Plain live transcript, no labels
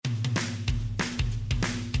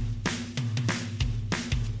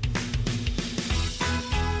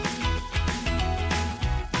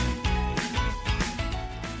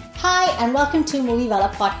and welcome to Movie Wala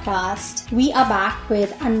Podcast. We are back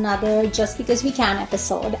with another Just Because We Can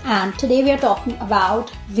episode, and today we are talking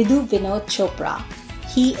about Vidhu Vinod Chopra.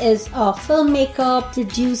 He is a filmmaker,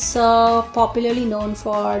 producer, popularly known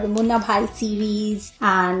for the Munna Bhai series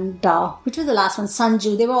and which was the last one,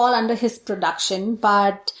 Sanju. They were all under his production,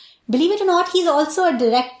 but believe it or not, he's also a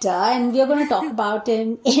director, and we are going to talk about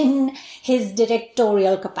him in his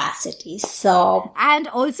directorial capacity. So, and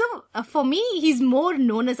also, for me, he's more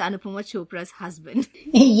known as Anupama Chopra's husband.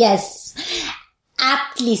 Yes,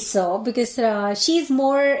 aptly so, because she's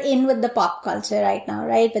more in with the pop culture right now,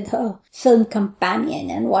 right? With her film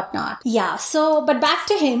companion and whatnot. Yeah, so, but back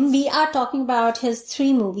to him, we are talking about his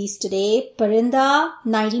 3 movies today. Parinda,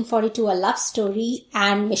 1942, A Love Story,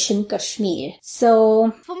 and Mission Kashmir.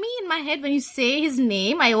 So, for me, in my head, when you say his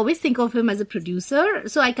name, I always think of him as a producer.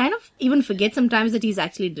 So I kind of even forget sometimes that he's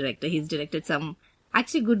actually a director. He's directed some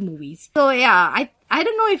actually good movies. So yeah, I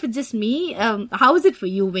don't know if it's just me. How is it for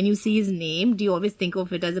you when you see his name? Do you always think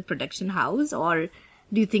of it as a production house, or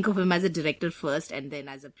do you think of him as a director first and then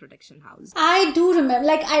as a production house? I do remember,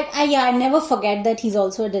 like, I never forget that he's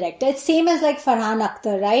also a director. It's same as like Farhan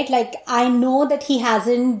Akhtar, right? Like, I know that he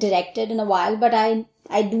hasn't directed in a while, but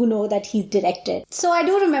I do know that he's directed. So I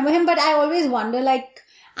do remember him, but I always wonder, like,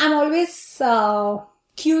 I'm always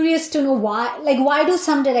curious to know why do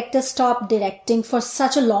some directors stop directing for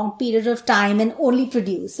such a long period of time and only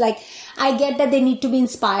produce? Like, I get that they need to be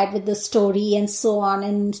inspired with the story and so on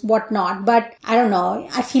and whatnot, but I don't know.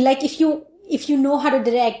 I feel like if you know how to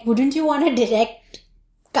direct, wouldn't you want to direct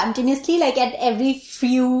continuously, like at every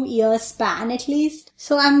few years span at least?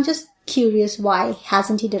 So I'm just curious, why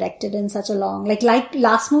hasn't he directed in such a long, like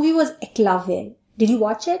last movie was Eklavya. Did you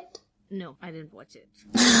watch it? No, I didn't watch it.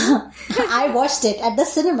 I watched it at the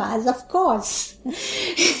cinemas, of course.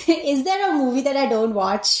 Is there a movie that I don't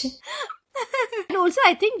watch? And also,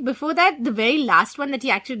 I think before that, the very last one that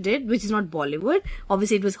he actually did, which is not Bollywood,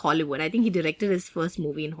 obviously it was Hollywood. I think he directed his first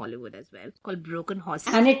movie in Hollywood as well, called Broken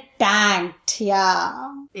Horses. And it tanked,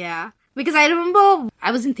 yeah. Yeah. Because I remember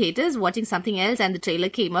I was in theaters watching something else and the trailer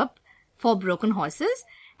came up for Broken Horses.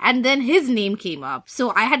 And then his name came up.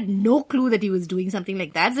 So I had no clue that he was doing something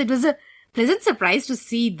like that. So it was a pleasant surprise to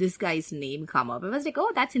see this guy's name come up. I was like,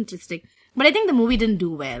 oh, that's interesting. But I think the movie didn't do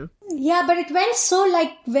well. Yeah, but it went so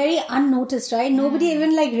like very unnoticed, right? Nobody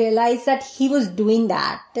even like realized that he was doing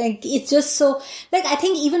that. Like, it's just so, like, I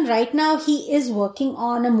think even right now he is working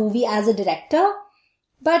on a movie as a director.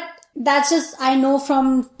 But that's just, I know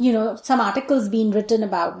from, some articles being written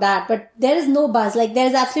about that, but there is no buzz. Like,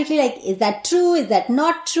 there's absolutely like, is that true? Is that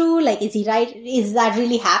not true? Like, is he right? Is that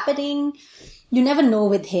really happening? You never know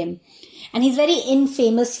with him. And he's very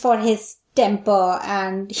infamous for his temper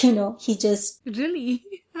and, he just... Really?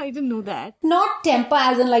 I didn't know that. Not temper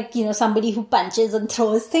as in like, somebody who punches and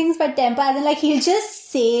throws things, but temper as in like, he'll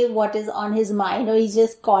just say what is on his mind, or he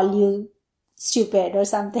just call you stupid or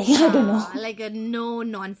something. I don't know. Like a no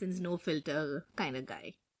nonsense, no filter kind of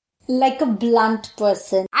guy. Like a blunt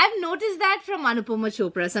person. I've noticed that from Anupama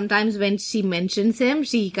Chopra. Sometimes when she mentions him,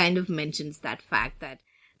 she kind of mentions that fact that,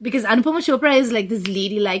 because Anupama Chopra is like this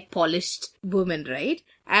ladylike, polished woman, right?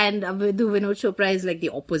 And Vidhu Vinod Chopra is like the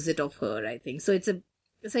opposite of her, I think. So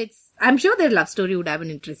I'm sure their love story would have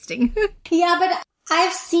been interesting. Yeah, but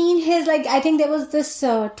I've seen his, like, I think there was this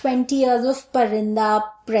 20 years of Parinda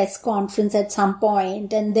press conference at some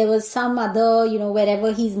point, and there was some other,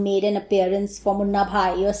 wherever he's made an appearance for Munna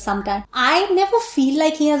Bhai or sometime. I never feel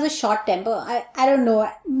like he has a short temper. I don't know.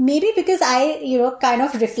 Maybe because I, kind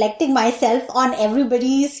of reflecting myself on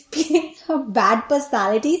everybody's bad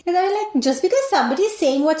personalities. Because I'm like, just because somebody's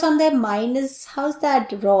saying what's on their mind how's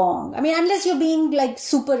that wrong? I mean, unless you're being like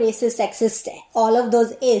super racist, sexist, all of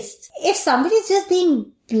those ists. If somebody's just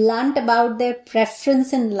being blunt about their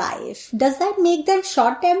preference in life, does that make them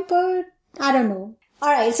short-tempered? I don't know.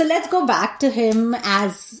 Alright, so let's go back to him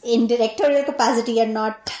as in directorial capacity and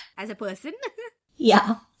not... as a person?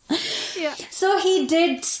 Yeah. Yeah. So he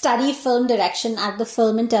did study film direction at the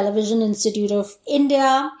Film and Television Institute of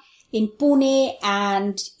India in Pune,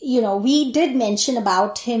 and, we did mention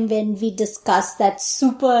about him when we discussed that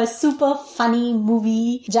super, super funny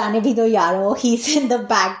movie, Jaane Bhi Do Yaro. He's in the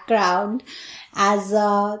background as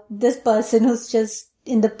this person who's just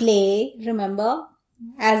in the play, remember?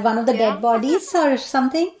 As one of the dead bodies or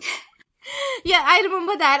something. Yeah, I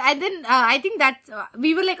remember that. And then I think that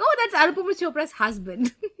we were like, oh, that's Anupama Chopra's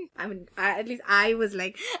husband. I mean, at least I was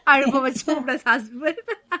like, Anupama Chopra's husband.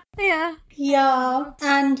 Yeah. Yeah.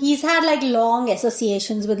 And he's had like long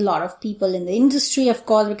associations with a lot of people in the industry, of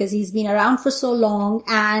course, because he's been around for so long.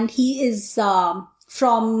 And he is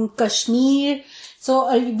from Kashmir.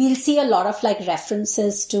 So we'll see a lot of like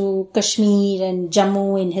references to Kashmir and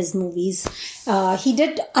Jammu in his movies. He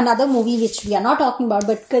did another movie which we are not talking about,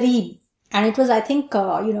 but Kareeb. And it was, I think,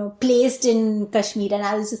 placed in Kashmir. And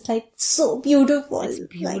I was just like, so beautiful. It's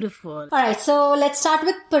beautiful. All right. So let's start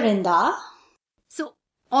with Parinda. So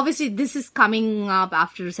obviously this is coming up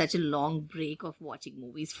after such a long break of watching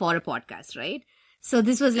movies for a podcast, right? So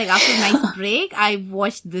this was like after a nice break, I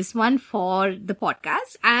watched this one for the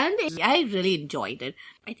podcast and I really enjoyed it.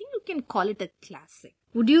 I think you can call it a classic.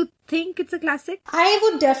 Would you think it's a classic? I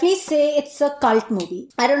would definitely say it's a cult movie.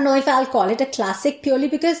 I don't know if I'll call it a classic purely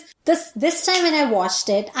because this time when I watched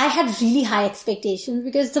it, I had really high expectations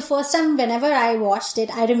because the first time whenever I watched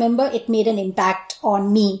it, I remember it made an impact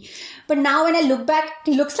on me. But now when I look back,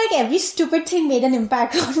 it looks like every stupid thing made an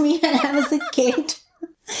impact on me when I was a kid.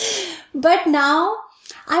 But now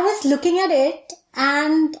I was looking at it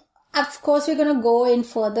and of course we're going to go in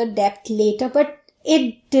further depth later, but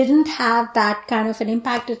it didn't have that kind of an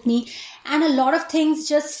impact with me. And a lot of things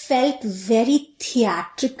just felt very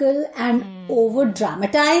theatrical and over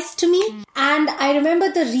dramatized to me. And I remember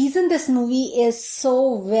the reason this movie is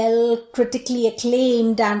so well critically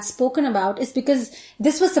acclaimed and spoken about is because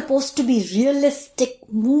this was supposed to be realistic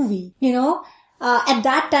movie, at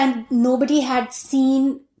that time, nobody had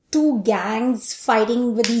seen two gangs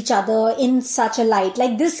fighting with each other in such a light.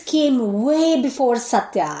 Like this came way before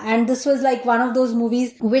Satya. And this was like one of those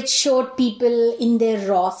movies which showed people in their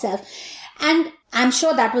raw self. And I'm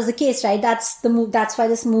sure that was the case, right? That's why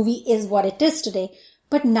this movie is what it is today.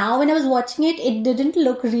 But now when I was watching it, it didn't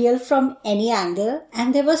look real from any angle.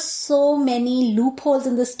 And there were so many loopholes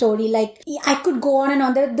in the story. Like, I could go on and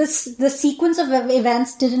on. The sequence of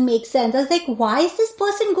events didn't make sense. I was like, why is this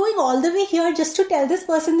person going all the way here just to tell this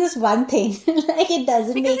person this one thing? Like, it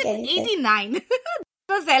doesn't make any sense. 89.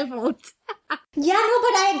 For self-votes. Yeah, no,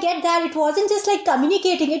 but I get that. It wasn't just like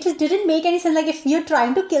communicating. It just didn't make any sense. Like, if you're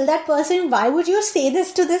trying to kill that person, why would you say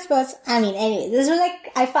this to this person? I mean, anyway, this was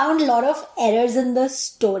like, I found a lot of errors in the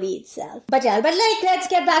story itself. But let's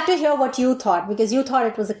get back to hear what you thought, because you thought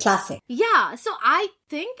it was a classic. Yeah, so I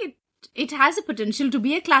think it has a potential to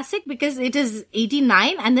be a classic because it is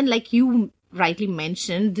 89, and then like you rightly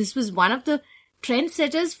mentioned, this was one of the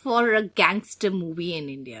trendsetters for a gangster movie in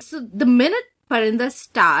India. So the minute Parinda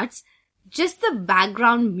starts, just the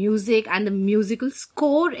background music and the musical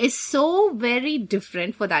score is so very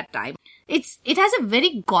different for that time. It has a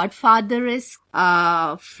very Godfather-esque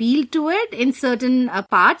feel to it in certain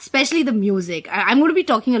parts, especially the music. I'm going to be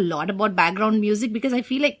talking a lot about background music because I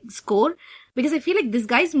feel like this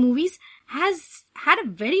guy's movies has had a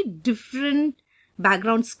very different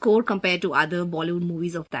background score compared to other Bollywood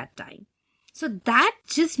movies of that time. So that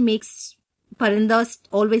just makes Parinda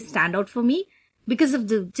always stand out for me.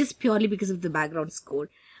 Purely because of the background score.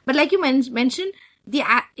 But like you mentioned,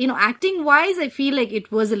 acting wise, I feel like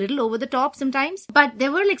it was a little over the top sometimes, but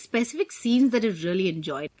there were like specific scenes that I really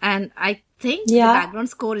enjoyed. And I think the background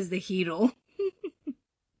score is the hero.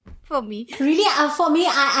 For me. Really, for me,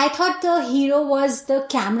 I thought the hero was the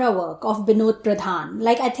camera work of Binod Pradhan.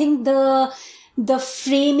 Like, I think the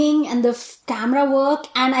framing and the camera work,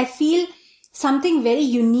 and I feel something very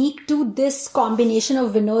unique to this combination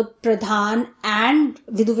of Binod Pradhan and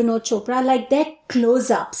Vidhu Vinod Chopra, like their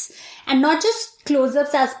close-ups. And not just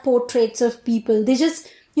close-ups as portraits of people. They just,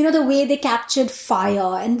 the way they captured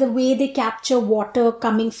fire and the way they capture water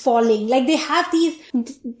falling. Like they have these,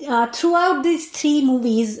 throughout these three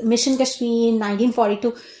movies, Mission Kashmir,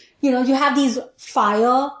 1942, you have these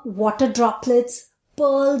fire, water droplets,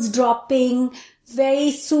 pearls dropping,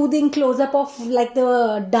 very soothing close-up of like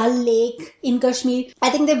the Dal Lake in Kashmir. I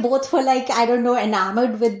think they both were like, I don't know,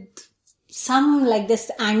 enamored with some like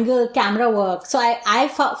this angle camera work. So I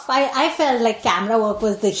felt like camera work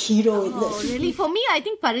was the hero in this. Oh, really? For me, I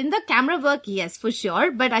think Parinda camera work, yes, for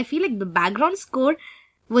sure. But I feel like the background score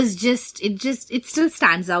was it still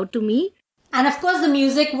stands out to me. And of course the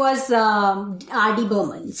music was R.D.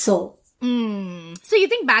 Burman. So you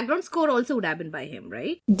think background score also would have been by him,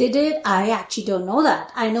 right? Did it? I actually don't know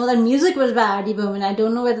that. I know that music was by R.D. Burman. I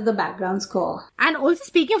don't know whether the background score. And also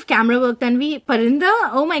speaking of camera work, Parinda,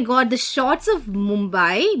 oh my god, the shots of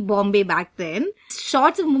Bombay back then,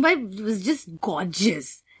 shots of Mumbai was just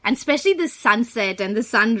gorgeous. And especially the sunset and the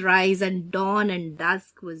sunrise and dawn and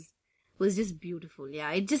dusk was just beautiful.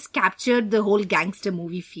 Yeah, it just captured the whole gangster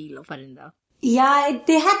movie feel of Parinda. Yeah,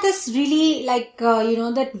 they had this really like,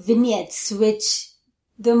 that vignettes, which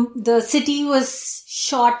the city was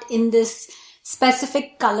shot in this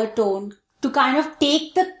specific color tone, to kind of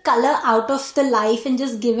take the color out of the life and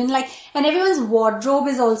just given like, and everyone's wardrobe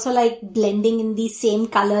is also like blending in these same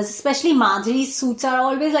colors, especially Marjorie's suits are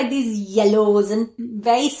always like these yellows and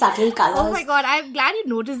very subtle colors. Oh my god, I'm glad you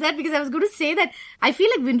noticed that, because I was going to say that I feel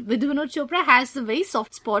like Vidhu Vinod Chopra has a very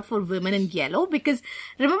soft spot for women in yellow, because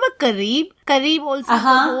remember Kareeb also, the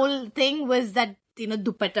whole thing was that,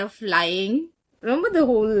 dupatta flying. Remember the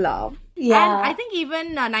whole yeah. And I think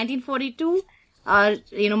even 1942,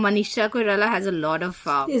 Manisha Koirala has a lot of...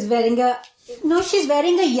 she's wearing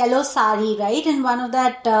a yellow sari, right? And one of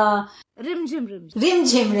that... Rim Jim,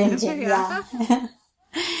 yeah.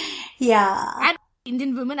 Yeah. And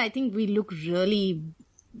Indian women, I think we look really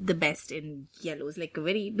the best in yellows,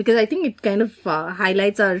 because I think it kind of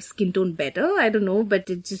highlights our skin tone better. I don't know, but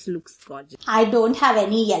it just looks gorgeous. I don't have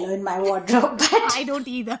any yellow in my wardrobe, but... I don't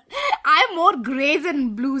either. I'm more greys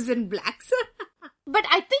and blues and blacks. But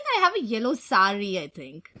I think I have a yellow sari, I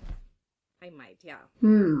think. I might, yeah.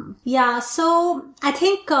 Yeah, so I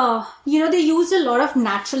think, they used a lot of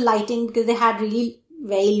natural lighting because they had really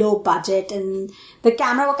very low budget, and the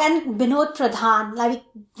camera work, and Binod Pradhan,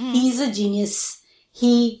 he's a genius.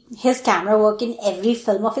 His camera work in every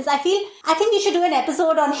film of his, I think we should do an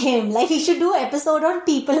episode on him. We should do an episode on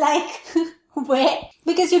people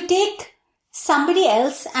because you take somebody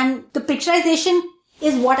else and the picturization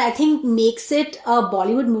is what I think makes it a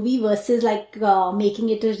Bollywood movie versus making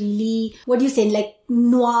it a really,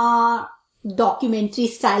 noir documentary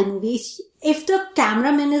style movie. If the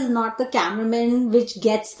cameraman is not the cameraman which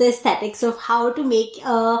gets the aesthetics of how to make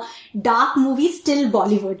a dark movie still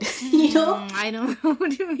Bollywood, I know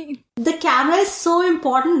what you mean. The camera is so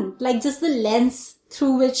important, just the lens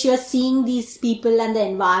through which you're seeing these people and the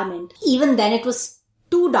environment. Even then it was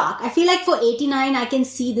too dark. I feel like for 89, I can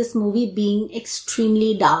see this movie being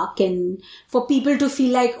extremely dark and for people to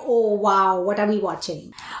feel like, oh wow, what are we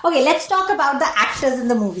watching? Okay, let's talk about the actors in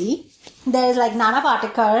the movie. There's Nana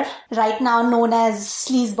Patekar, right now known as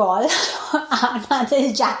Sleazeball. Another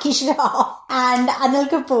is Jackie Shroff and Anil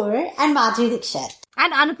Kapoor and Madhuri Dixit.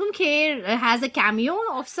 And Anupam Kher has a cameo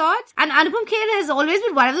of sorts. And Anupam Kher has always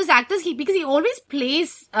been one of those actors, because he always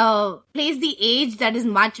plays the age that is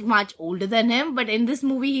much, much older than him. But in this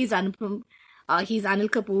movie, he's Anil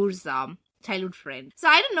Kapoor's childhood friend. So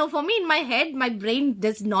I don't know, for me in my head, my brain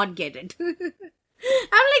does not get it.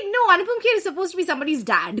 I'm like, no, Anupam Kher is supposed to be somebody's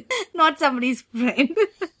dad, not somebody's friend.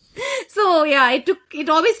 So yeah, it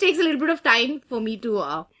always takes a little bit of time for me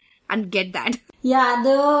to and get that. Yeah,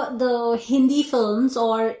 the Hindi films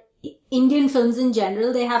or Indian films in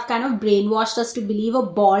general, they have kind of brainwashed us to believe a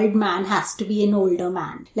bald man has to be an older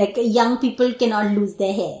man. Young people cannot lose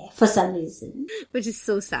their hair for some reason. Which is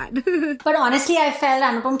so sad. But honestly, I felt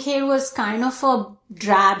Anupam Kher was kind of a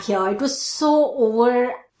drab here. It was so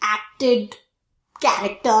overacted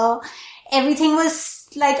character. Everything was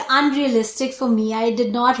unrealistic for me. I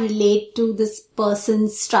did not relate to this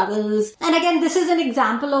person's struggles. And again, this is an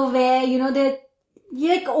example of where, they're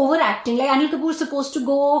overacting. Anil Kapoor is supposed to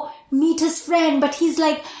go meet his friend, but he's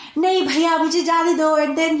like, nahi bhaiya, mujhe jaane do.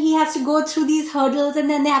 And then he has to go through these hurdles, and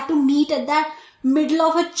then they have to meet at that middle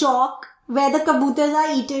of a chalk where the kabutars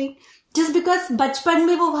are eating. Just because bachpan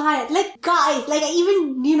mein wo wahan hai. Guys,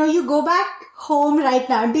 even, you go back home right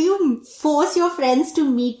now. Do you force your friends to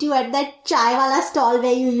meet you at that chai wala stall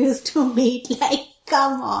where you used to meet?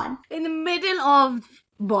 Come on. In the middle of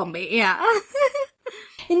Bombay, yeah.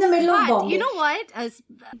 In the middle of Bombay. You know what?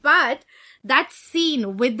 But that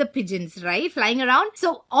scene with the pigeons, right? Flying around.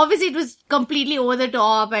 So obviously it was completely over the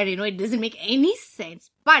top and, it doesn't make any sense.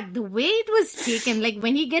 But the way it was taken,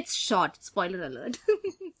 when he gets shot, spoiler alert,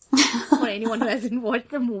 for anyone who hasn't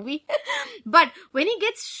watched the movie. But when he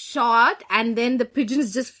gets shot and then the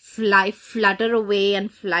pigeons just flutter away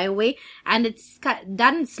and fly away, and it's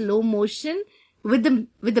done in slow motion with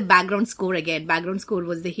the background score again. Background score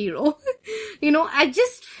was the hero. I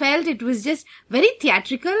just felt it was just very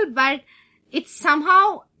theatrical, but it's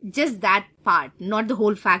somehow just that part, not the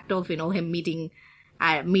whole fact of, him meeting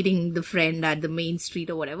the friend at the main street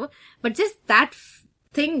or whatever, but just that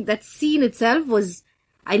thing, that scene itself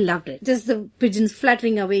I loved it. Just the pigeons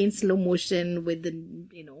fluttering away in slow motion with the,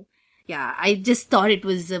 yeah, I just thought it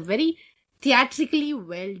was a very theatrically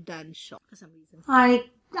well done shot for some reason.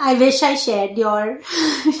 I wish I shared your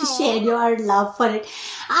love for it.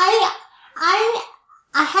 I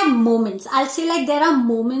had moments. I'll say there are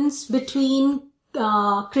moments between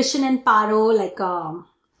Krishan and Paro,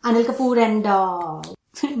 Anil Kapoor and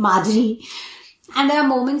Madhuri, and there are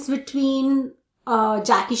moments between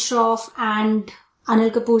Jackie Shroff and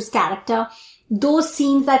Anil Kapoor's character those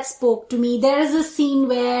scenes that spoke to me. There is a scene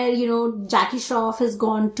where, you know, Jackie Shroff has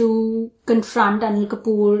gone to confront Anil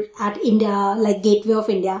Kapoor at India, like Gateway of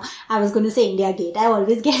India. I was going to say India Gate. I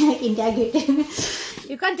always get like India Gate.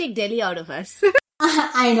 You can't take Delhi out of us.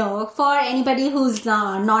 I know. For anybody who's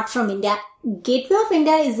not from India, Gateway of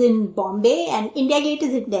India is in Bombay and India Gate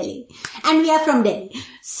is in Delhi. And we are from Delhi.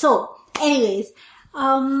 So, anyways,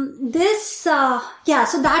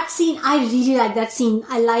 so that scene, I really like that scene.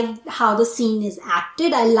 I like how the scene is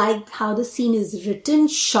acted. I like how the scene is written,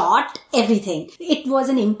 shot, everything. It was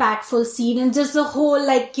an impactful scene and just the whole,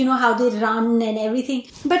 like, you know, how they run and everything.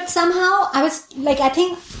 But somehow I was like, I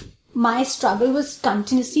think my struggle was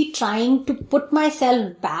continuously trying to put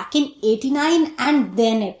myself back in 89 and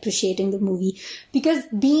then appreciating the movie. Because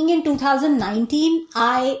being in 2019,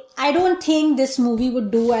 I don't think this movie would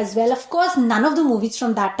do as well. Of course, none of the movies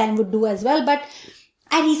from that time would do as well. But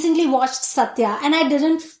I recently watched Satya and I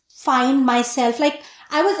didn't find myself, like,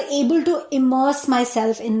 I was able to immerse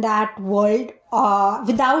myself in that world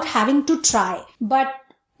without having to try. But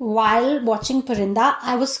while watching Parinda,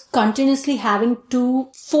 I was continuously having to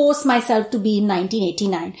force myself to be in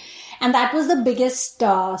 1989. And that was the biggest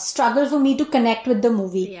struggle for me to connect with the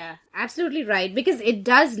movie. Yeah, absolutely right. Because it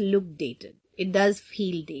does look dated. It does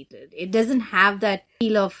feel dated. It doesn't have that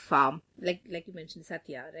feel of, like you mentioned,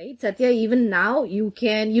 Satya, right? Satya, even now, you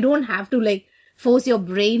don't have to, like, force your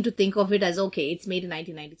brain to think of it as, okay, it's made in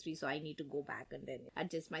 1993, so I need to go back and then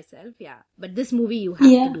adjust myself. Yeah. But this movie, you have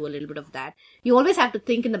to do a little bit of that. You always have to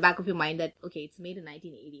think in the back of your mind that, okay, it's made in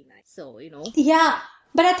 1989. So, you know. Yeah.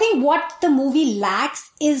 But I think what the movie lacks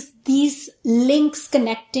is these links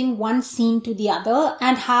connecting one scene to the other,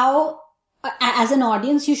 and how, as an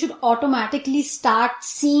audience, you should automatically start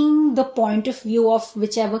seeing the point of view of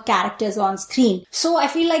whichever character is on screen. So I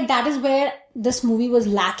feel like that is where this movie was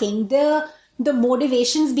lacking. The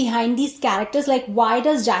motivations behind these characters, like why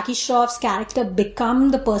does Jackie Shroff's character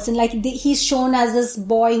become the person, like he's shown as this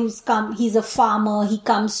boy he's a farmer, he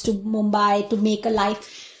comes to Mumbai to make a life,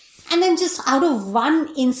 and then just out of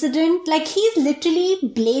one incident, like he's literally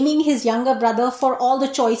blaming his younger brother for all the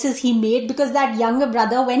choices he made, because that younger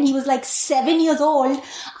brother, when he was like 7 years old,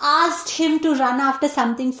 asked him to run after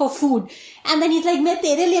something for food, and then he's like, "Main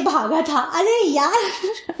tere liye bhaga tha." Arey yaar.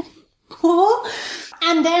 Oh.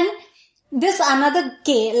 And then this another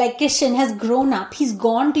kid, like Kishan, has grown up. He's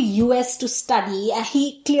gone to US to study.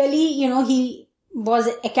 He clearly, you know, he was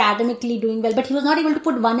academically doing well, but he was not able to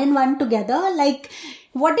put one and one together. Like,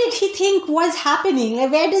 what did he think was happening?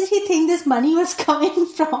 Like, where does he think this money was coming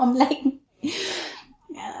from? Like,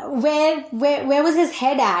 where was his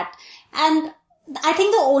head at? And I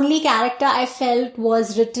think the only character I felt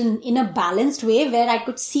was written in a balanced way, where I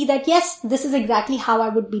could see that, yes, this is exactly how I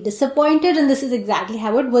would be disappointed, and this is exactly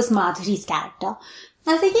how it was Madhuri's character.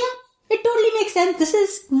 I was like, yeah, it totally makes sense. This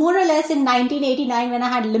is more or less in 1989, when I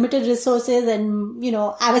had limited resources and, you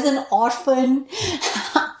know, I was an orphan.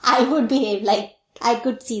 I would behave like, I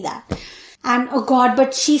could see that. And oh God,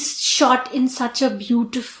 but she's shot in such a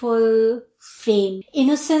beautiful frame.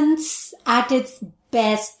 Innocence at its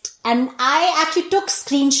best. And I actually took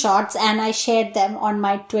screenshots and I shared them on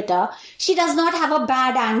my Twitter. She does not have a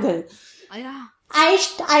bad angle. Oh, yeah.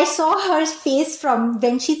 I saw her face from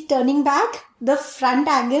when she's turning back, the front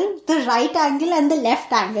angle, the right angle, and the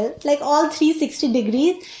left angle, like all 360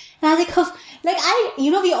 degrees. And I was like,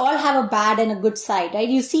 we all have a bad and a good side, right?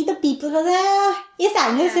 You see the people who are like, this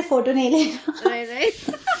angle se photo nahi lena. Right.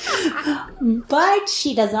 But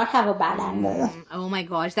she does not have a bad angle. Oh my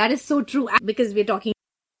gosh, that is so true. Because we are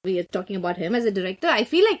talking about him as a director. I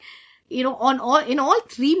feel like, you know, in all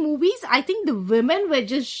three movies, I think the women were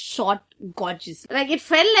just shot gorgeous. Like, it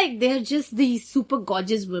felt like they're just these super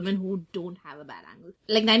gorgeous women who don't have a bad angle.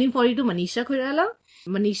 Like 1942, Manisha Koirala.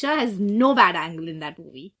 Manisha has no bad angle in that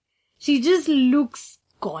movie. She just looks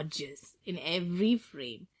gorgeous in every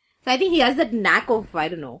frame. So I think he has that knack of, I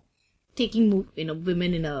don't know, taking, you know,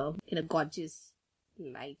 women in a gorgeous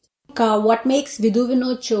light. What makes Vidhu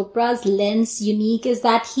Vinod Chopra's lens unique is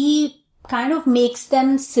that he kind of makes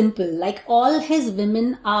them simple. Like, all his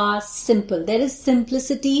women are simple. There is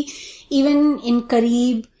simplicity even in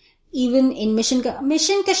Kareeb, even in Mission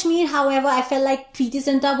Kashmir. However, I felt like Preeti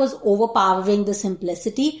Zinta was overpowering the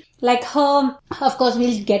simplicity. Like her, of course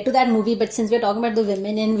we'll get to that movie, but since we're talking about the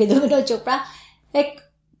women in Vidhu Vinod Chopra, like,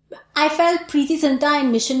 I felt Preeti Zinta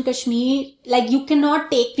in Mission Kashmir, like, you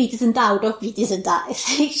cannot take Preeti Zinta out of Preeti Zinta.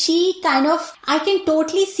 It's like she kind of, I can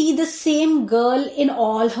totally see the same girl in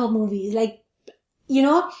all her movies. Like, you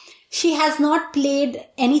know, she has not played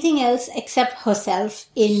anything else except herself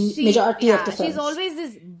in majority of the films. She's always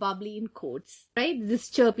this bubbly in quotes, right? This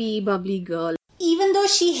chirpy, bubbly girl. even though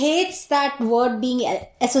she hates that word being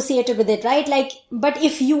associated with it, right? Like, but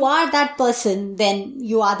if you are that person, then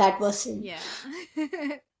you are that person. Yeah.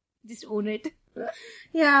 Just own it.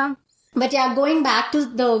 Yeah. But yeah, going back to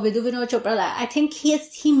the Vidhu Vinod Chopra, I think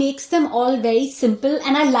he makes them all very simple,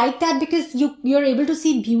 and I like that because you're able to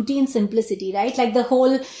see beauty in simplicity, right? Like the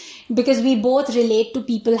whole, because we both relate to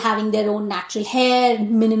people having their own natural hair,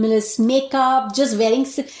 minimalist makeup, just wearing,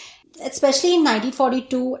 especially in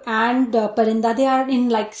 1942 and Parinda, they are in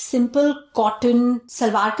like simple cotton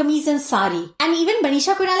salwar kameez and sari. And even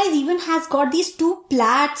Manisha Koirala even has got these two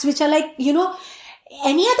plaits which are like,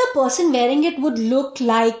 any other person wearing it would look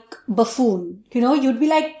like buffoon. You'd be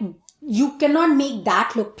like, you cannot make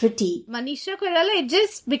that look pretty. Manisha Koirala, it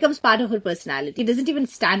just becomes part of her personality. It doesn't even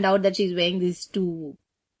stand out that she's wearing these two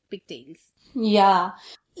pigtails. Yeah.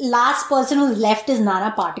 Last person who's left is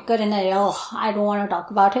Nana Patekar, and I don't want to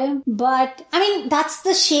talk about him. But, I mean, that's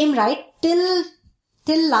the shame, right? Till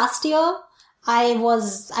last year, I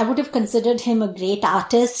would have considered him a great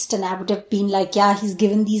artist, and I would have been like, yeah, he's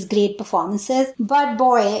given these great performances. But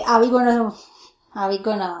boy, are we gonna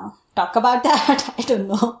talk about that? I don't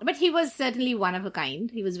know. But he was certainly one of a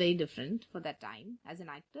kind. He was very different for that time as an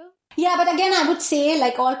actor. Yeah, but again, I would say,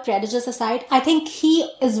 like, all prejudice aside, I think he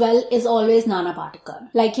as well is always Nana Patekar.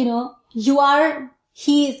 Like,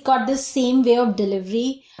 he's got this same way of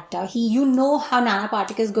delivery. How Nana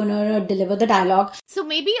Patekar is gonna deliver the dialogue. So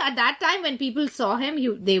maybe at that time when people saw him,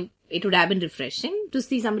 it would have been refreshing to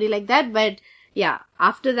see somebody like that. But yeah,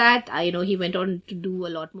 after that, he went on to do a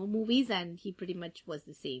lot more movies, and he pretty much was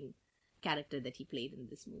the same character that he played in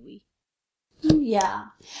this movie. Yeah.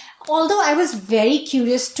 Although I was very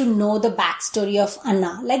curious to know the backstory of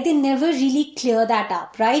Anna. Like, they never really clear that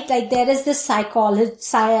up, right? Like, there is this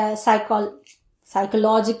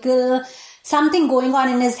psychological something going on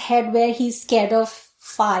in his head where he's scared of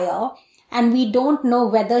fire, and we don't know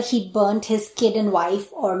whether he burnt his kid and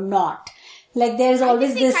wife or not. Like, there's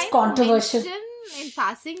always this controversial in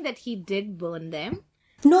passing that he did burn them.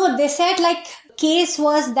 No, they said like case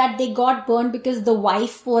was that they got burned because the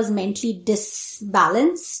wife was mentally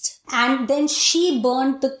disbalanced, and then she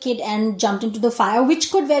burned the kid and jumped into the fire,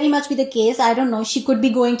 which could very much be the case. I don't know. She could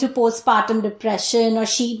be going through postpartum depression, or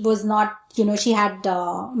she was not, she had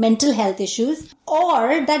mental health issues,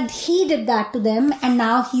 or that he did that to them and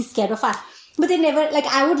now he's scared of fire. But they never, like,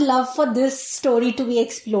 I would love for this story to be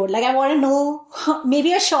explored. Like, I want to know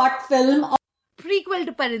maybe a short film or prequel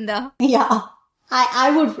to Parinda. Yeah.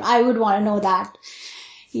 I would want to know that.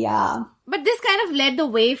 Yeah. But this kind of led the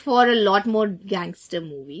way for a lot more gangster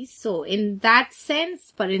movies. So in that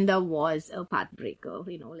sense, Parinda was a pathbreaker,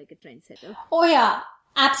 like a trendsetter. Oh yeah,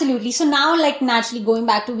 absolutely. So now, like, naturally going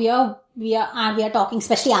back to we are talking,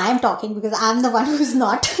 especially I am talking because I'm the one who's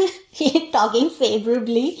not talking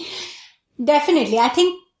favorably. Definitely. I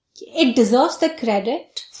think it deserves the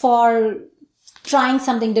credit for trying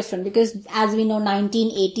something different, because as we know,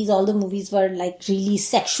 1980s, all the movies were like really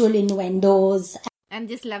sexual innuendos. And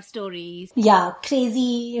just love stories. Yeah,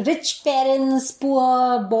 crazy rich parents,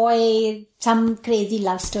 poor boy, some crazy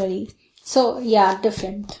love story. So yeah,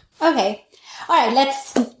 different. Okay. Alright,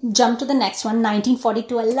 let's jump to the next one.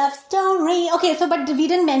 1942, a love story. Okay, so but we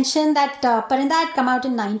didn't mention that Parinda had come out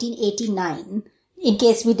in 1989. In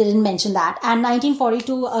case we didn't mention that. And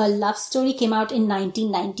 1942, a love story came out in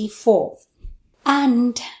 1994.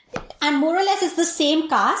 And more or less it's the same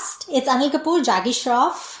cast. It's Anil Kapoor, Jackie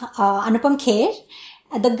Shroff, Anupam Kher.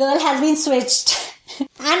 The girl has been switched.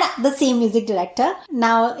 And the same music director.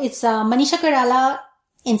 Now it's Manisha Koirala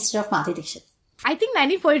instead of Madhuri Dixit. I think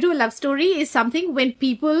 1942 A Love Story is something when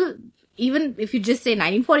people, even if you just say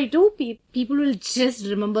 1942, people will just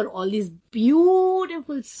remember all these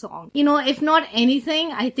beautiful songs. If not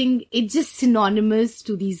anything, I think it's just synonymous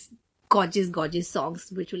to these gorgeous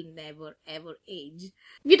songs which will never ever age.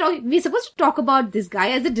 We're supposed to talk about this guy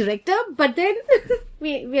as a director, but then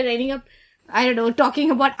we're ending up, I don't know,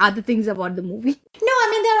 talking about other things about the movie. No, I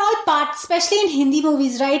mean, they're all parts, especially in Hindi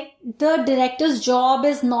movies, right? The director's job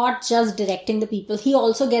is not just directing the people. He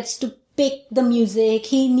also gets to pick the music.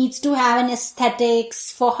 He needs to have an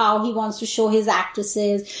aesthetics for how he wants to show his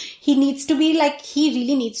actresses. He needs to be like, he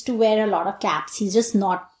really needs to wear a lot of caps. He's just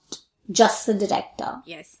not just the director.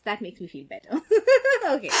 Yes, that makes me feel better.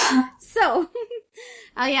 Okay. So,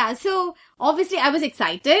 so obviously I was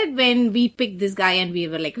excited when we picked this guy and we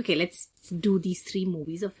were like, okay, let's do these 3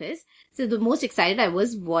 movies of his. So the most excited I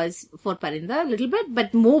was for Parinda a little bit,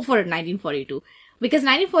 but more for 1942. Because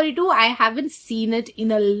 1942, I haven't seen it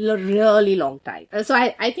in a really long time. So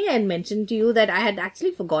I think I had mentioned to you that I had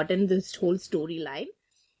actually forgotten this whole storyline.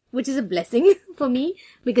 which is a blessing for me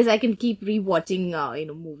because I can keep rewatching,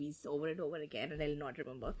 movies over and over again and I'll not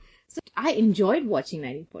remember. So I enjoyed watching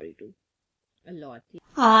 1942 a lot.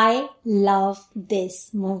 I love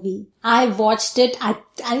this movie. I watched it.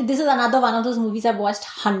 This is another one of those movies I've watched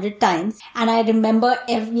 100 times. And I remember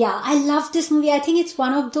I love this movie. I think it's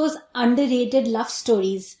one of those underrated love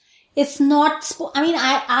stories. It's not,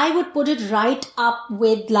 I would put it right up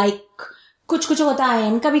with like Kuch Kuch Hota Hai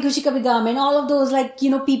and Kabhi Khushi Kabhi Gham and all of those, like,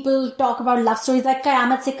 people talk about love stories like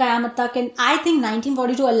Qayamat Se Qayamat Tak, and I think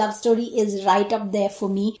 1942 A Love Story is right up there for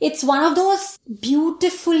me. It's one of those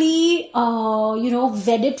beautifully,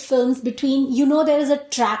 wedded films between, there is a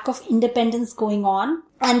track of independence going on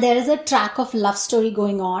and there is a track of love story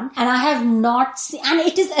going on, and I have not seen, and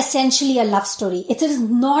it is essentially a love story. It is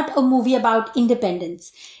not a movie about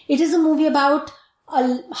independence. It is a movie about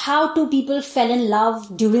how two people fell in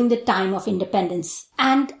love during the time of independence.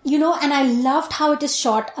 And, and I loved how it is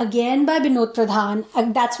shot again by Binod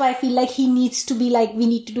Pradhan. That's why I feel like he needs to be like, we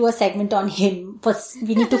need to do a segment on him.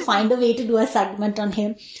 We need to find a way to do a segment on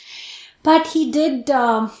him. But he did,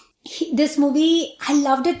 this movie, I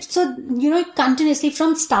loved it. So, continuously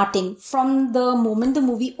from the moment the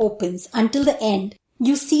movie opens until the end,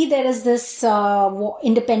 you see there is this, war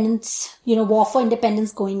for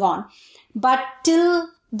independence going on. But till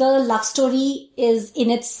the love story is in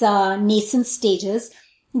its nascent stages,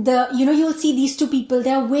 you'll see these two people,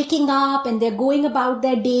 they're waking up and they're going about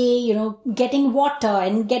their day, getting water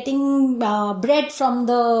and getting bread from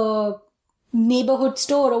the neighborhood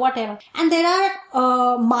store or whatever. And there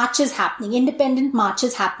are marches happening, independent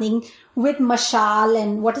marches happening with mashal.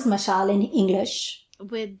 And what is mashal in English?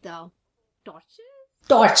 With torches?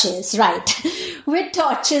 Torches, right. With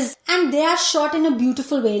torches. And they are shot in a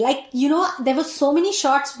beautiful way. Like, there were so many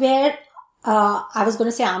shots where, I was going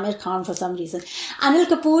to say Aamir Khan for some reason. Anil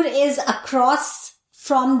Kapoor is across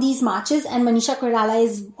from these marches and Manisha Koirala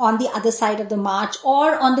is on the other side of the march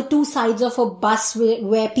or on the two sides of a bus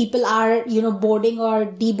where people are, boarding or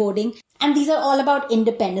deboarding. And these are all about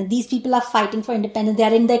independence. These people are fighting for independence. They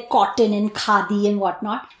are in their cotton and khadi and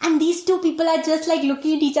whatnot. And these two people are just like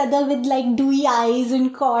looking at each other with like dewy eyes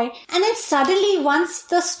and coy. And then suddenly once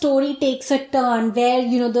the story takes a turn where,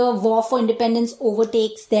 the war for independence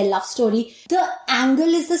overtakes their love story, the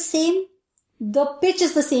angle is the same. The pitch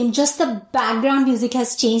is the same, just the background music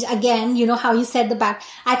has changed. Again, how you said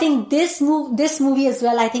I think this movie as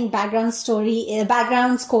well, I think background score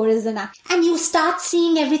is and you start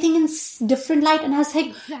seeing everything in different light, and I was like,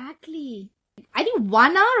 exactly. I think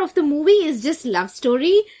 1 hour of the movie is just love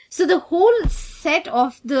story. So the whole set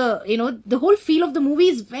of the whole feel of the movie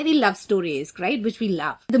is very love story-esque, right? Which we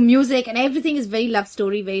love. The music and everything is very love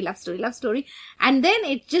story. And then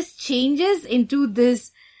it just changes into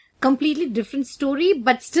this completely different story,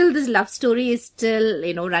 but still this love story is still,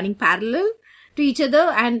 running parallel to each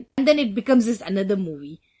other, and then it becomes this another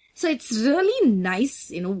movie. So it's really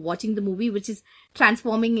nice, watching the movie, which is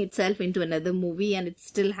transforming itself into another movie, and it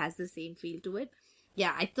still has the same feel to it.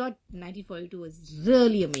 Yeah, I thought 1942 was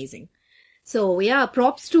really amazing. So yeah,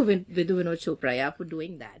 props to Vidhu Vinod Chopra, for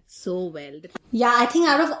doing that so well. Yeah, I think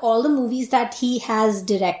out of all the movies that he has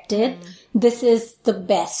directed, this is the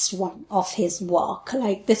best one of his work.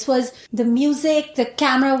 Like, this was the music, the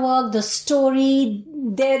camera work, the story,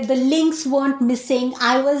 the links weren't missing.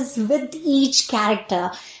 I was with each character.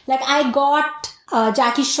 Like, I got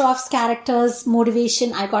Jackie Shroff's character's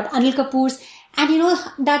motivation. I got Anil Kapoor's. And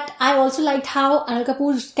that I also liked how Anil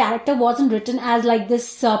Kapoor's character wasn't written as like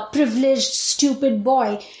this privileged, stupid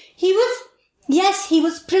boy. He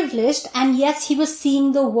was privileged, and yes, he was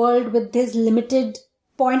seeing the world with his limited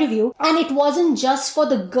point of view. And it wasn't just for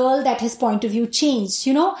the girl that his point of view changed.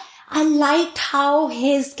 I liked how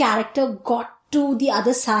his character got to the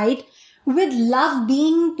other side with love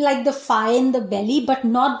being like the fire in the belly, but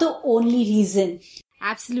not the only reason.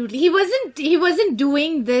 Absolutely. He wasn't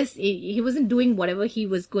doing this. He wasn't doing whatever he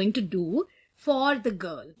was going to do for the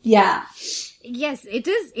girl. Yeah. Yes,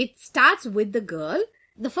 it starts with the girl.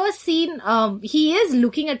 The first scene, he is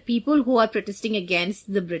looking at people who are protesting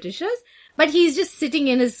against the Britishers, but he's just sitting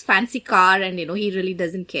in his fancy car and, he really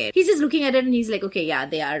doesn't care. He's just looking at it and he's like, okay, yeah,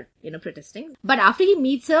 they are, protesting. But after he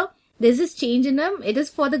meets her, there's this change in him. It is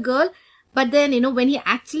for the girl. But then, when he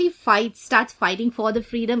actually starts fighting for the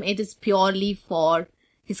freedom, it is purely for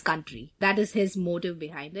his country. That is his motive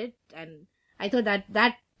behind it. And I thought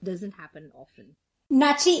that doesn't happen often.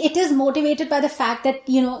 Naturally, it is motivated by the fact that,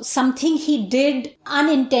 something he did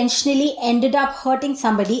unintentionally ended up hurting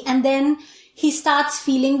somebody, and then he starts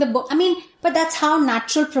feeling but that's how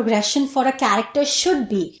natural progression for a character should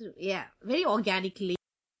be. Yeah, very organically.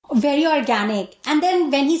 very organic. And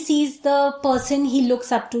then when he sees the person he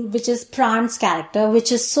looks up to, which is Pran's character,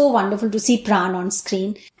 which is so wonderful to see Pran on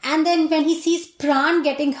screen. And then when he sees Pran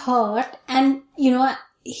getting hurt and,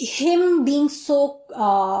 him being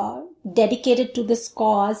so dedicated to this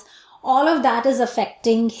cause, all of that is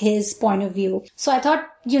affecting his point of view. So I thought,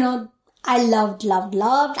 I loved.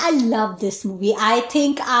 I love this movie. I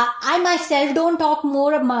think I myself don't talk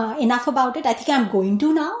enough about it. I think I'm going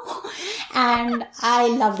to now. And I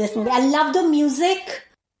love this movie. I love the music.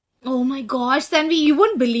 Oh my gosh, Tanvi, you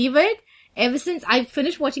wouldn't believe it. Ever since I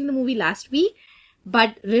finished watching the movie last week,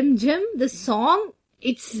 but Rim Jim, the song,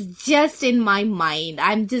 it's just in my mind.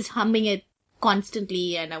 I'm just humming it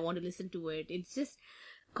constantly and I want to listen to it. It's just,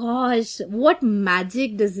 gosh, what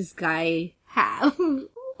magic does this guy have?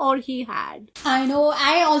 Or he had. I know.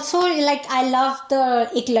 I also I love the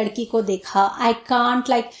Ek Ladki Ko Dekha. I can't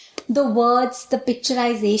the words, the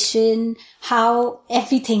picturization, how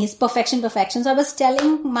everything is perfection. So I was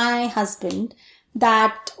telling my husband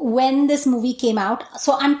that when this movie came out,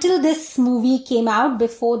 so until this movie came out,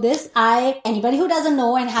 before this, anybody who doesn't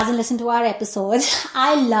know and hasn't listened to our episodes,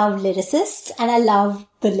 I love lyricists and I love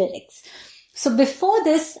the lyrics. So before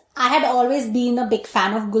this, I had always been a big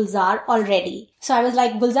fan of Gulzar already. So I was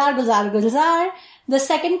like, Gulzar. The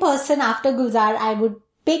second person after Gulzar I would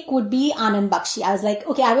pick would be Anand Bakshi. I was like,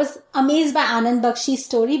 okay, I was amazed by Anand Bakshi's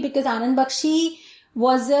story because Anand Bakshi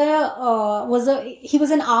was he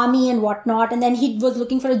was an army and whatnot, and then he was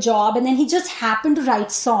looking for a job, and then he just happened to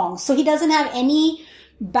write songs. So he doesn't have any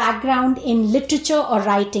background in literature or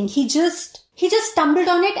writing. He just stumbled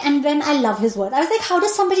on it, and then I love his words. I was like, how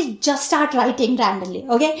does somebody just start writing randomly?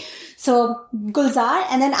 Okay. So Gulzar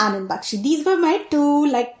and then Anand Bakshi. These were my two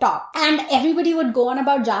top. And everybody would go on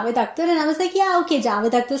about Javed Akhtar, and I was like, yeah, okay,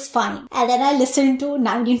 Javed Akhtar's fine. And then I listened to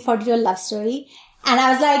 1942 Love Story, and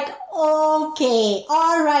I was like, okay,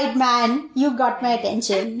 all right, man, you got my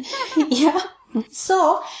attention. Yeah.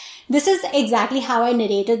 So this is exactly how I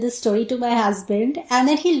narrated this story to my husband. And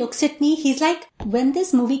then he looks at me. He's like, when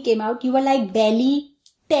this movie came out, you were barely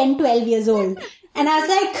 10, 12 years old. And I was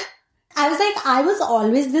like, I was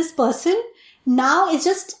always this person. Now it's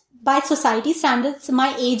just by society standards,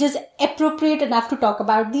 my age is appropriate enough to talk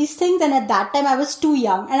about these things. And at that time I was too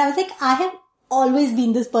young. And I was like, I have always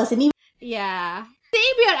been this person. Yeah.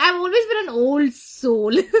 Same here. I've always been an old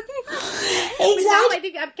soul. Exactly. Now I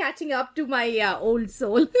think I'm catching up to my old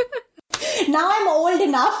soul. Now I'm old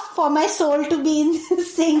enough for my soul to be in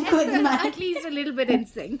sync with mine. At least a little bit in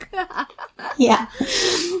sync. Yeah.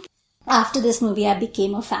 After this movie, I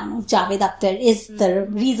became a fan of Javed Akhtar is the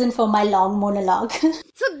reason for my long monologue. So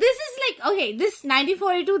this is this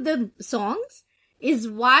 1942, the songs, is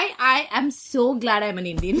why I am so glad I'm an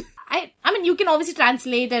Indian. I mean, you can obviously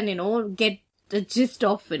translate and, get the gist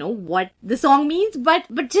of, what the song means, but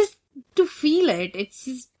just to feel it, it's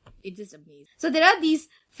just amazing. So there are these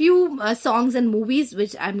few songs and movies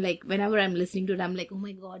which I'm whenever I'm listening to it, I'm like, oh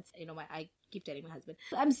my God, I keep telling my husband,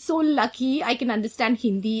 I'm so lucky I can understand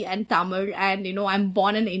Hindi and Tamil and, I'm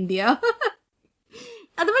born in India.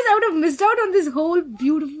 Otherwise I would have missed out on this whole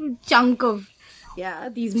beautiful chunk of,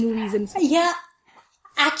 these movies and stuff. Yeah.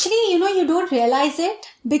 Actually, you don't realize it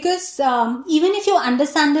because even if you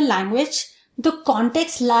understand the language, the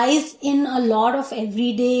context lies in a lot of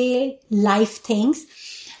everyday life things.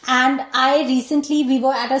 And we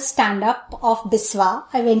were at a stand-up of Biswa.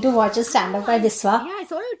 I went to watch a stand-up by Biswa. Yeah, I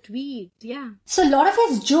saw your tweet. Yeah. So a lot of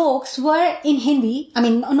his jokes were in Hindi. I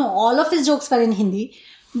mean, no, all of his jokes were in Hindi.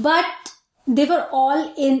 But they were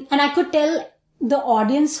all and I could tell the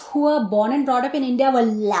audience who were born and brought up in India were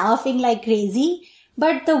laughing like crazy.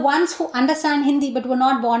 But the ones who understand Hindi but were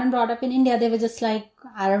not born and brought up in India, they were just like,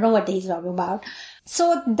 I don't know what he's talking about.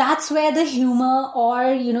 So that's where the humor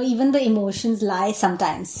or, even the emotions lie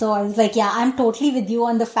sometimes. So I was like, yeah, I'm totally with you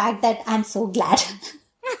on the fact that I'm so glad.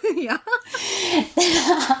 Yeah.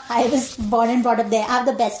 I was born and brought up there. I have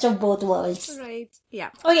the best of both worlds. Right. Yeah.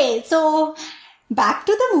 Okay, so back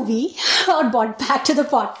to the movie or back to the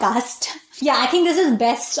podcast. Yeah, I think this is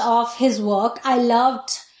best of his work. I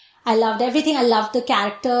loved everything. I loved the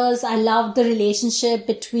characters. I loved the relationship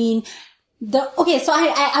between so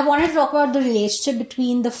I wanted to talk about the relationship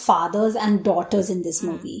between the fathers and daughters in this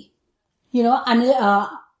movie.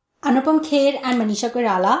 Anupam Kher and Manisha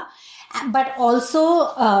Koirala, but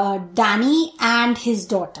also Danny and his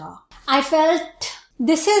daughter. I feel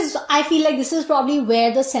like this is probably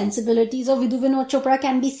where the sensibilities of Vidhu Vinod Chopra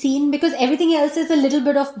can be seen, because everything else is a little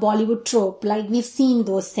bit of Bollywood trope. Like, we've seen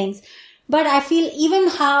those things. But I feel even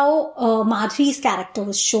how Madhuri's character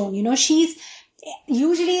was shown, she's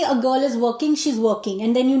usually a girl is working, she's working,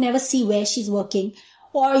 and then you never see where she's working.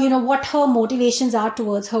 or, you know, what her motivations are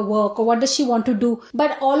towards her work, or what does she want to do.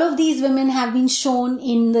 But all of these women have been shown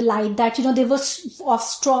in the light that, you know, they were of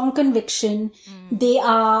strong conviction. They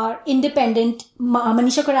are independent.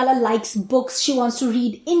 Manisha Koirala likes books. She wants to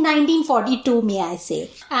read in 1942, may I say.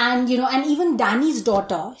 And, you know, and even Danny's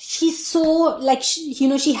daughter, she's so, like, you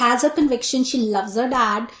know, she has her conviction. She loves her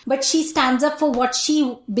dad, but she stands up for what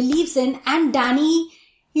she believes in. And Danny,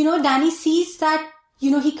 you know, Danny sees that, you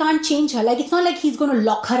know, he can't change her. Like, it's not like he's going to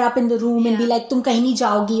lock her up in the room and be like, tum kahin nahi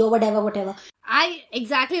jaogi, or whatever. I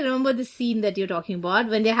exactly remember the scene that you're talking about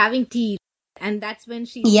when they're having tea. And that's when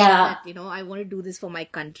she said that, you know, I want to do this for my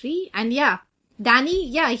country. And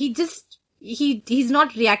Danny, he's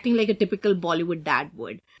not reacting like a typical Bollywood dad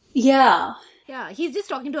would. Yeah. Yeah, he's just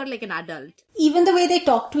talking to her like an adult. Even the way they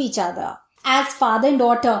talk to each other as father and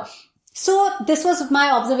daughter. So this was my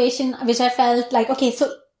observation, which I felt like, okay,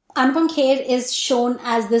 so Anupam Kher is shown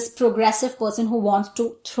as this progressive person who wants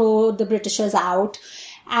to throw the Britishers out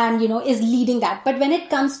and, you know, is leading that. But when it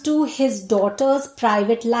comes to his daughter's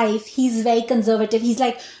private life, he's very conservative. He's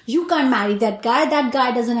like, you can't marry that guy. That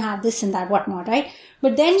guy doesn't have this and that, whatnot, right?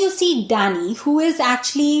 But then you see Danny, who is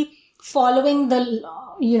actually following the,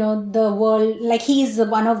 you know, the world, like he's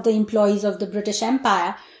one of the employees of the British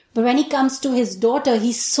Empire. But when he comes to his daughter,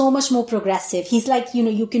 he's so much more progressive. He's like, you know,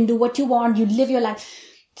 you can do what you want. You live your life.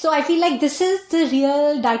 So I feel like this is the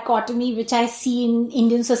real dichotomy which I see in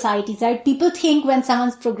Indian societies, right? People think when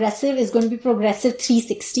someone's progressive is going to be progressive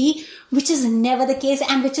 360, which is never the case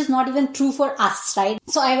and which is not even true for us, right?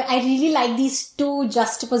 So I really like these two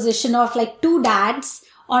juxtaposition of like two dads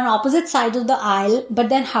on opposite sides of the aisle, but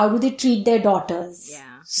then how do they treat their daughters?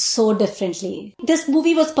 Yeah. So differently. This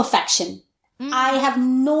movie was perfection. I have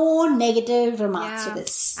no negative remarks to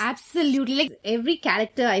this. Absolutely. Like every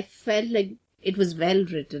character, I felt like it was well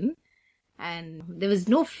written and there was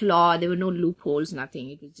no flaw, there were no loopholes,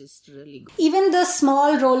 nothing. It was just really good. Even the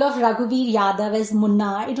small role of Raghuveer Yadav as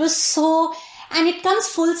Munna, it was so, and it comes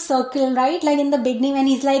full circle, right? Like in the beginning when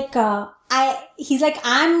he's like, I'm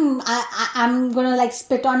gonna like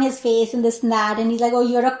spit on his face and this and that, and he's like, oh,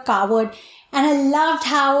 you're a coward. And I loved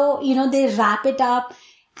how, you know, they wrap it up.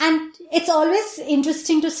 And it's always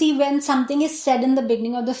interesting to see when something is said in the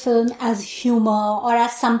beginning of the film as humor or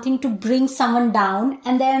as something to bring someone down.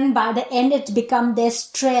 And then by the end, it's become their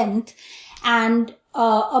strength and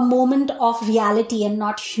a moment of reality and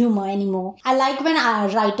not humor anymore. I like when our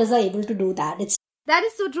writers are able to do that. That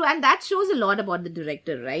is so true. And that shows a lot about the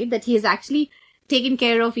director, right? That he has actually taken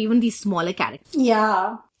care of even these smaller characters.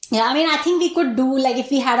 Yeah. Yeah, I mean, I think we could do, like, if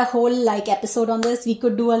we had a whole, like, episode on this, we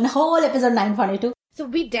could do a whole episode 942. So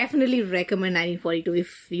we definitely recommend 1942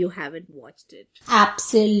 if you haven't watched it.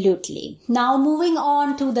 Absolutely. Now moving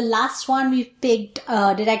on to the last one we've picked,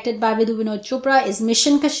 directed by Vidhu Vinod Chopra, is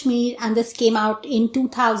Mission Kashmir, and this came out in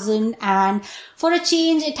 2000. And for a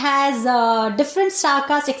change, it has different star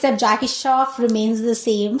cast, except Jackie Shroff remains the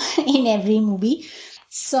same in every movie.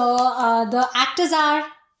 So the actors are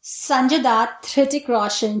Sanjay Dutt, Hrithik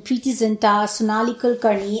Roshan, Preeti Zinta, Sonali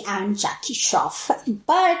Kulkarni, and Jackie Shroff.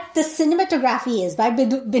 But the cinematography is by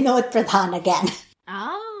Binod Pradhan again.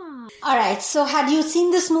 Ah. Alright, so had you seen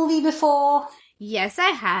this movie before? Yes, I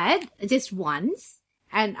had. Just once.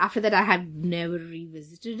 And after that, I have never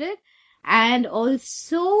revisited it. And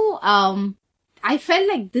also, I felt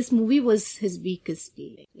like this movie was his weakest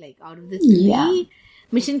link. Like, out of the three,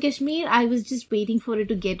 Mission Kashmir, I was just waiting for it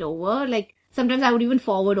to get over. Like, sometimes I would even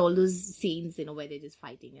forward all those scenes, you know, where they're just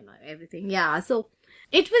fighting and everything. Yeah, so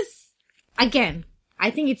it was, again,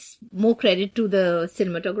 I think it's more credit to the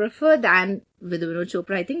cinematographer than Vidhu Vinod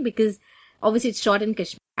Chopra, I think, because obviously it's shot in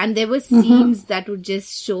Kashmir. And there were scenes that would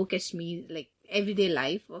just show Kashmir, like everyday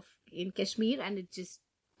life in Kashmir, and it's just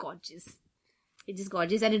gorgeous. It's just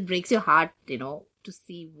gorgeous, and it breaks your heart, you know, to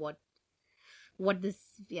see what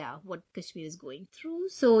Kashmir is going through.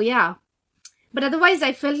 So, yeah. But otherwise,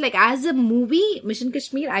 I felt like as a movie, Mission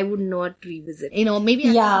Kashmir, I would not revisit. You know, maybe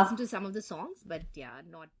I would listen to some of the songs, but yeah,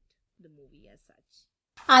 not the movie as such.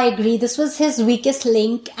 I agree. This was his weakest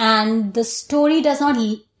link, and the story does not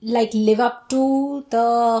live up to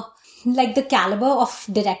the caliber of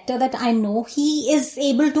director that I know he is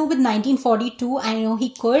able to with 1942. I know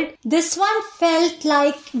he could. This one felt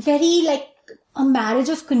like very a marriage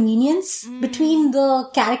of convenience between the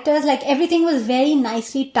characters. Like everything was very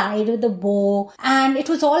nicely tied with a bow, and it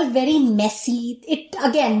was all very messy.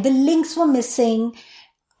 The links were missing.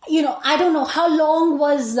 You know, I don't know how long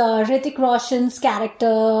was Hrithik Roshan's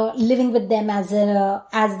character living with them as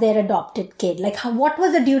their adopted kid. Like, what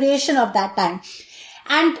was the duration of that time?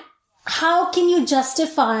 And how can you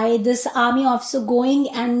justify this army officer going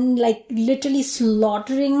and like literally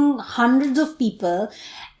slaughtering hundreds of people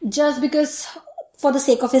just because for the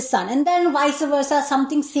sake of his son, and then vice versa,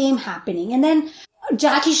 something same happening. And then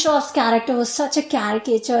Jackie Shroff's character was such a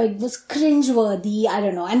caricature. It was cringeworthy. I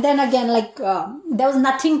don't know. And then again, like, there was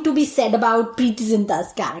nothing to be said about Preeti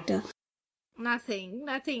Zinta's character. Nothing.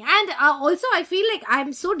 And also, I feel like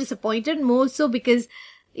I'm so disappointed more so because,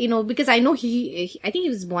 because I know I think he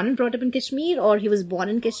was born and brought up in Kashmir, or he was born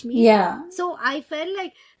in Kashmir. Yeah. So I felt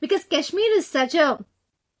like, because Kashmir is such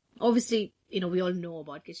obviously, we all know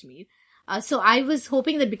about Kashmir. So I was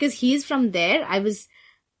hoping that because he is from there, I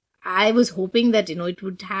was hoping that, it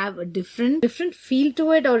would have a different feel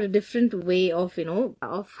to it, or a different way of,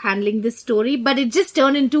 of handling this story. But it just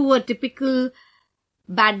turned into a typical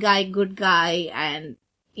bad guy, good guy. And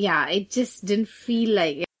yeah, it just didn't feel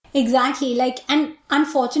like... Exactly. Like, and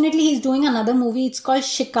unfortunately, he's doing another movie. It's called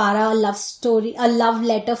Shikara, a love story, a love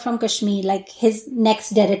letter from Kashmir, like his next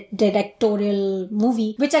directorial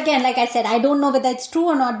movie, which again, like I said, I don't know whether it's true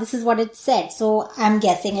or not. This is what it said. So I'm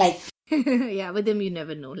guessing like... Yeah, with him, you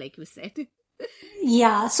never know, like you said.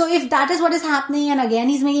 Yeah. So if that is what is happening, and again,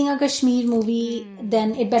 he's making a Kashmir movie,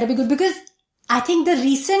 then it better be good, because I think the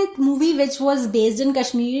recent movie which was based in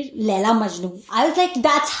Kashmir, Laila Majnu, I was like,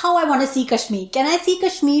 that's how I want to see Kashmir. Can I see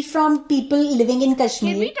Kashmir from people living in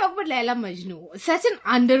Kashmir? Can we talk about Laila Majnu? Such an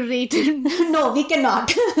underrated... No, we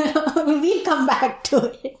cannot. We'll come back to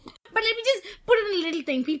it. But let me just put in a little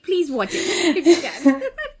thing. Please watch it if you can.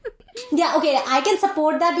 Yeah, okay, I can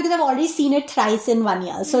support that because I've already seen it thrice in 1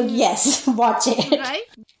 year. So yes, watch it. Right?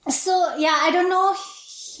 So yeah, I don't know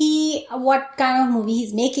what kind of movie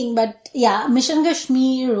he's making, but yeah, Mission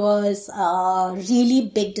Kashmir was a really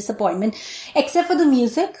big disappointment, except for the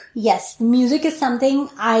music. Yes, music is something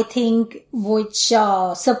I think which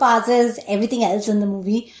surpasses everything else in the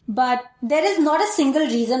movie, but there is not a single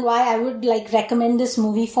reason why I would like recommend this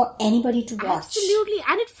movie for anybody to watch. Absolutely.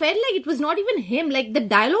 And it felt like it was not even him. Like, the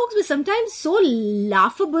dialogues were sometimes so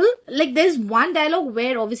laughable. Like, there's one dialogue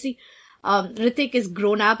where obviously Hrithik is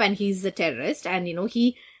grown up and he's a terrorist, and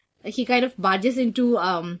he kind of barges into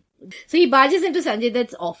Sanjay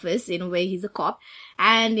Dutt's office, where he's a cop,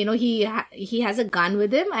 and he has a gun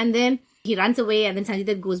with him, and then he runs away, and then Sanjay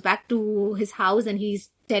Dutt goes back to his house and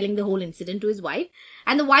he's telling the whole incident to his wife,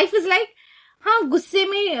 and the wife is like, gusse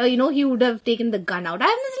mein, he would have taken the gun out. I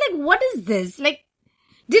was like, what is this? Like,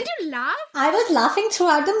 did you laugh? I was laughing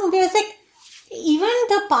throughout the movie. I was like, even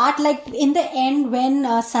the part, like, in the end when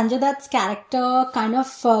Sanjay Dutt's character kind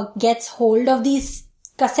of gets hold of these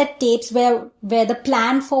cassette tapes where the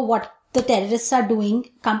plan for what the terrorists are doing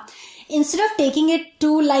instead of taking it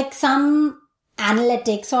to like some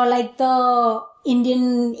analytics or like the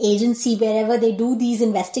Indian agency wherever they do these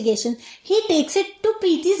investigations, he takes it to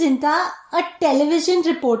Preeti Zinta, a television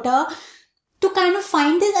reporter, to kind of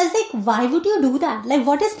find this. I was like, why would you do that? Like,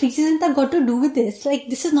 what has Preeti Zinta got to do with this? Like,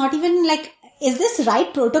 this is not even like, is this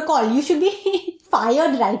right protocol? You should be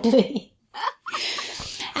fired right away.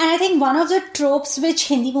 And I think one of the tropes which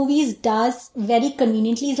Hindi movies does very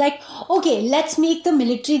conveniently is like, okay, let's make the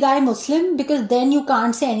military guy Muslim, because then you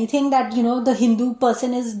can't say anything that, the Hindu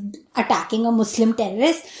person is attacking a Muslim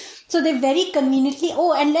terrorist. So they very conveniently,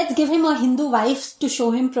 and let's give him a Hindu wife to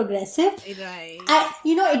show him progressive. Right.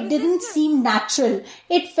 It didn't seem natural.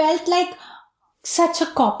 It felt like such a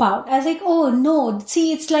cop-out. I was like, oh no,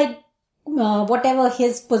 see, it's like, whatever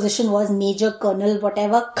his position was, Major Colonel,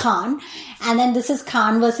 whatever, Khan. And then this is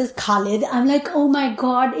Khan versus Khalid. I'm like, oh my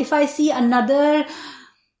God, if I see another,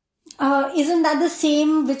 isn't that the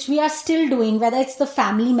same which we are still doing, whether it's The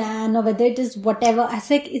Family Man or whether it is whatever. I was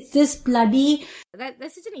like, it's this bloody...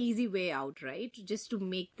 That's such an easy way out, right? Just to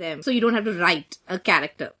make them, so you don't have to write a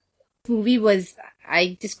character. Movie was,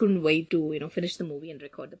 I just couldn't wait to, finish the movie and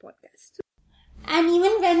record the podcast. And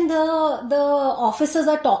even when the officers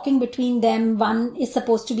are talking between them, one is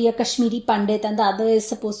supposed to be a Kashmiri Pandit and the other is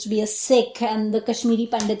supposed to be a Sikh, and the Kashmiri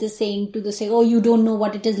Pandit is saying to the Sikh, oh, you don't know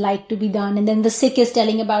what it is like to be done. And then the Sikh is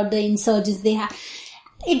telling about the insurgents they have.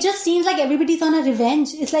 It just seems like everybody's on a revenge.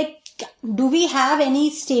 It's like, do we have any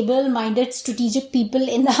stable-minded strategic people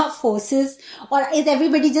in our forces, or is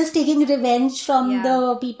everybody just taking revenge from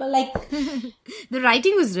the people? Like, the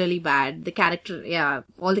writing was really bad.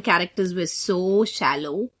 All the characters were so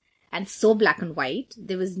shallow and so black and white.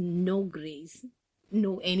 There was no grace,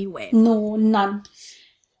 no anywhere. No, none.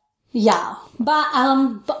 Yeah, but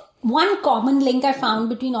one common link I found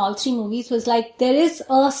between all three movies was like there is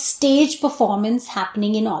a stage performance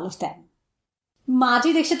happening in all of them.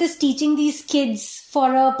 Madhuri Dixit is teaching these kids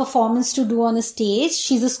for a performance to do on a stage.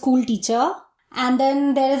 She's a school teacher. And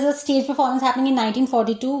then there is a stage performance happening in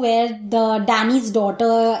 1942 where the Danny's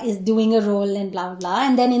daughter is doing a role in blah, blah, blah.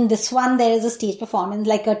 And then in this one, there is a stage performance,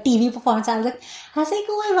 like a TV performance. I was like,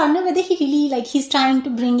 oh, I wonder whether he really, like, he's trying to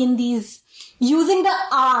bring in these, using the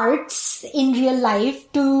arts in real life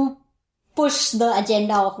to push the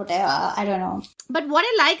agenda of whatever. I don't know. But what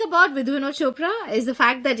I like about Vidhu Vinod Chopra is the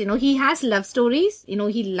fact that, he has love stories.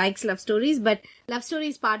 He likes love stories, but love story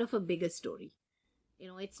is part of a bigger story.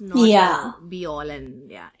 It's not be all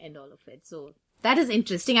and end all of it. So that is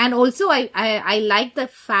interesting. And also I like the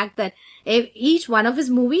fact that each one of his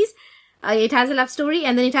movies, it has a love story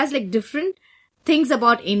and then it has like different things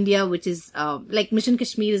about India, which is, like Mission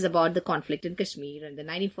Kashmir is about the conflict in Kashmir, and then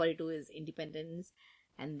 1942 is independence,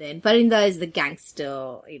 and then Parinda is the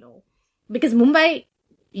gangster, because Mumbai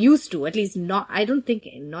used to, at least not, I don't think,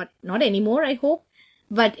 not anymore, I hope,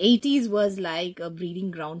 but 80s was like a breeding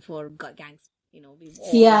ground for gangs. We've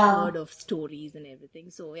all heard of stories and everything.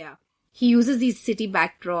 So he uses these city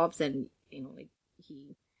backdrops and,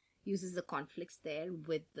 he uses the conflicts there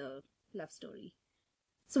with the love story.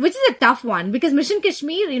 So which is a tough one because Mission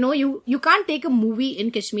Kashmir, you can't take a movie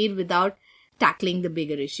in Kashmir without tackling the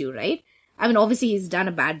bigger issue, right? I mean, obviously he's done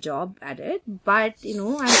a bad job at it, but,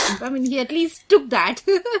 I mean, he at least took that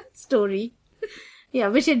story. Yeah, I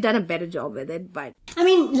wish he'd done a better job with it, but... I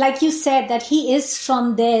mean, like you said, that he is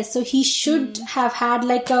from there, so he should have had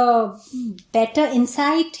like a better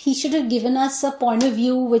insight. He should have given us a point of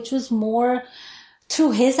view which was more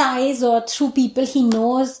through his eyes or through people he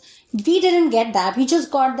knows. We didn't get that. We just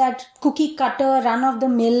got that cookie cutter, run of the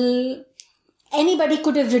mill. Anybody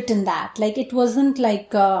could have written that. Like, it wasn't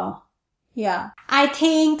like... I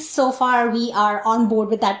think so far we are on board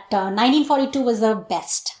with that. 1942 was the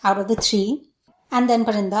best out of the three. And then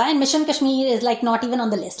Parinda. And Mission Kashmir is like not even on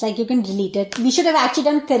the list. Like, you can delete it. We should have actually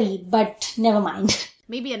done Kareeb, but never mind.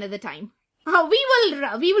 Maybe another time.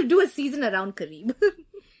 We will do a season around Kareeb.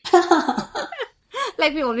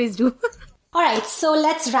 Like we always do. Alright, so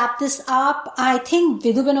let's wrap this up. I think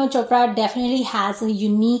Vidhu Vinod Chopra definitely has a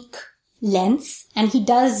unique lens. And he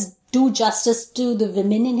does do justice to the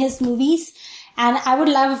women in his movies. And I would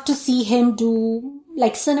love to see him do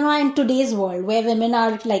like cinema in today's world where women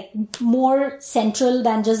are like more central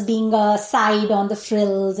than just being a side on the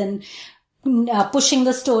frills and pushing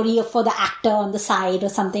the story for the actor on the side or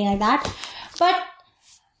something like that. But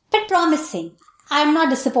promising. I'm not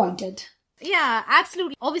disappointed. Yeah,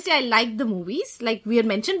 absolutely. Obviously, I like the movies, like we had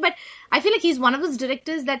mentioned, but I feel like he's one of those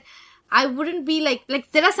directors that I wouldn't be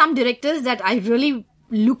like there are some directors that I really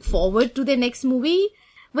look forward to their next movie.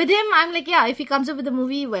 With him, I'm like, if he comes up with a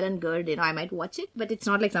movie, well and good, I might watch it, but it's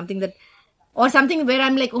not like something where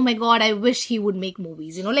I'm like, oh my god, I wish he would make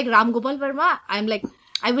movies. Like Ram Gopal Verma, I'm like,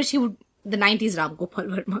 I wish he would, the 90s Ram Gopal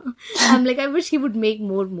Verma. I'm like, I wish he would make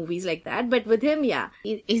more movies like that. But with him,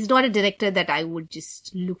 he's not a director that I would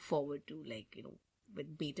just look forward to, like,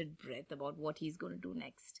 with bated breath about what he's going to do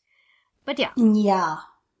next. But Yeah.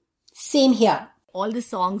 Same here. All the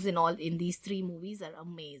songs in these three movies are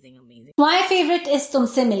amazing. My favorite is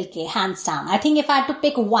Tumse Milke, hands down. I think if I had to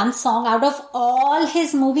pick one song out of all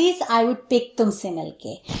his movies, I would pick Tumse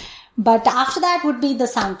Milke. But after that would be the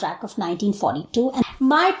soundtrack of 1942. And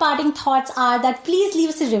my parting thoughts are that please leave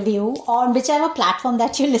us a review on whichever platform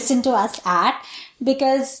that you listen to us at,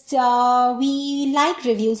 because we like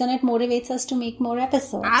reviews and it motivates us to make more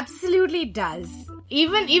episodes. Absolutely does.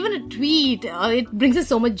 Even a tweet, it brings us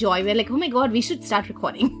so much joy. We're like, oh my god, we should start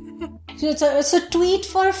recording. So tweet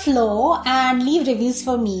for Flo and leave reviews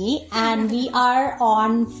for me. And we are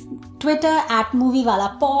on Twitter at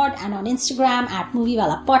MovieWalaPod and on Instagram at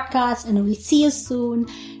MovieWalaPodcast. And we'll see you soon.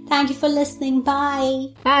 Thank you for listening.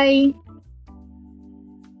 Bye. Bye.